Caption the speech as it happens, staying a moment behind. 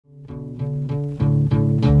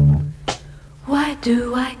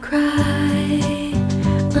do I cry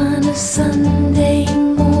on a Sunday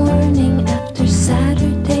morning after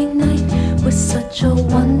Saturday night was such a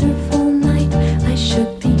wonderful night? I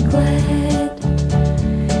should be glad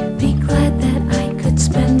that I could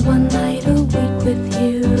spend one night a week with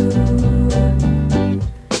you.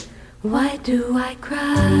 Why do I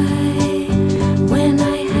cry when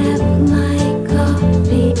I have my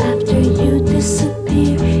coffee after you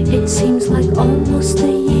disappear? It seems like almost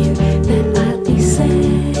a year that I'll be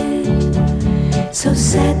sad, so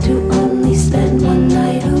sad to only spend one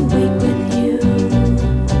night a week with you.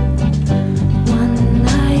 One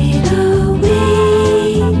night a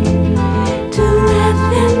week to laugh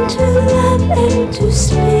and to love and to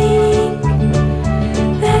speak.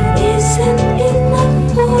 That isn't enough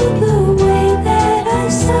for the way that I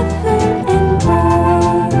suffer and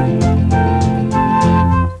groan.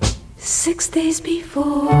 6 days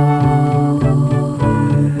before,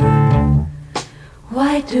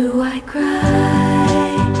 why do I cry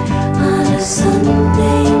on a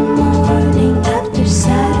Sunday morning after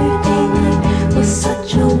Saturday night was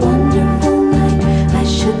such a wonderful night? I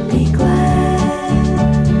should be glad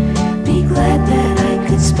that I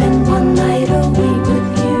could spend one night a week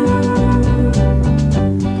with you.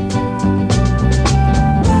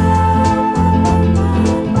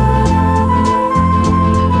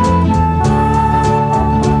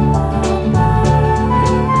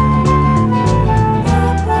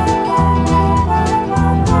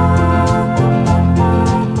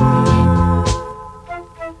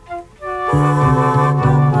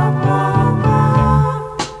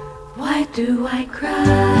 Why do I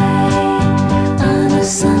cry on a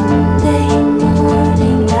Sunday